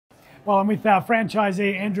Well, I'm with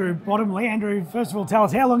franchisee Andrew Bottomley. Andrew, first of all, tell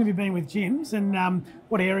us, how long have you been with gyms and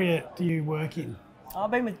what area do you work in? I've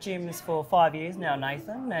been with gyms for 5 years now,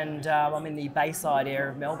 Nathan, and I'm in the Bayside area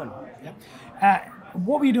of Melbourne. Yep.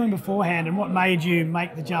 What were you doing beforehand and what made you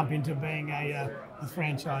make the jump into being a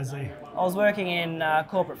franchisee? I was working in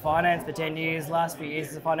corporate finance for 10 years, last few years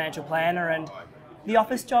as a financial planner, and the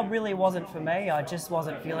office job really wasn't for me. I just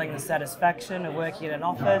wasn't feeling the satisfaction of working in an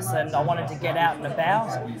office, and I wanted to get out and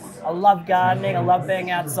about. I love gardening, I love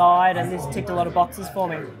being outside, and this ticked a lot of boxes for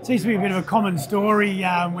me. Seems to be a bit of a common story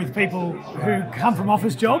with people who come from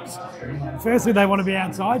office jobs. Firstly, they want to be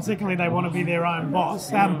outside. Secondly, they want to be their own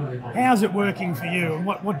boss. How's it working for you, and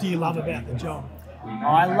what do you love about the job?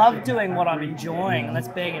 I love doing what I'm enjoying, and that's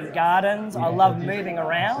being in gardens. I love moving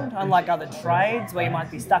around, unlike other trades where you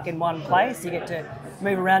might be stuck in one place. You get to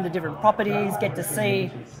move around to different properties, get to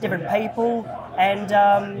see different people, and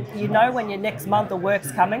you know when your next month of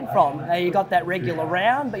work's coming from. You got that regular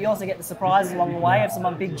round, but you also get the surprises along the way of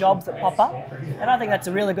some big jobs that pop up, and I think that's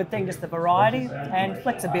a really good thing, just the variety and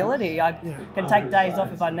flexibility. I can take days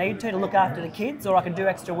off if I need to look after the kids, or I can do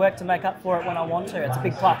extra work to make up for it when I want to. It's a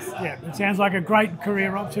big plus. Yeah, it sounds like a great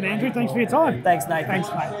career option, Andrew. Thanks for your time. Thanks, Nathan. Thanks,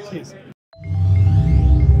 mate. Cheers.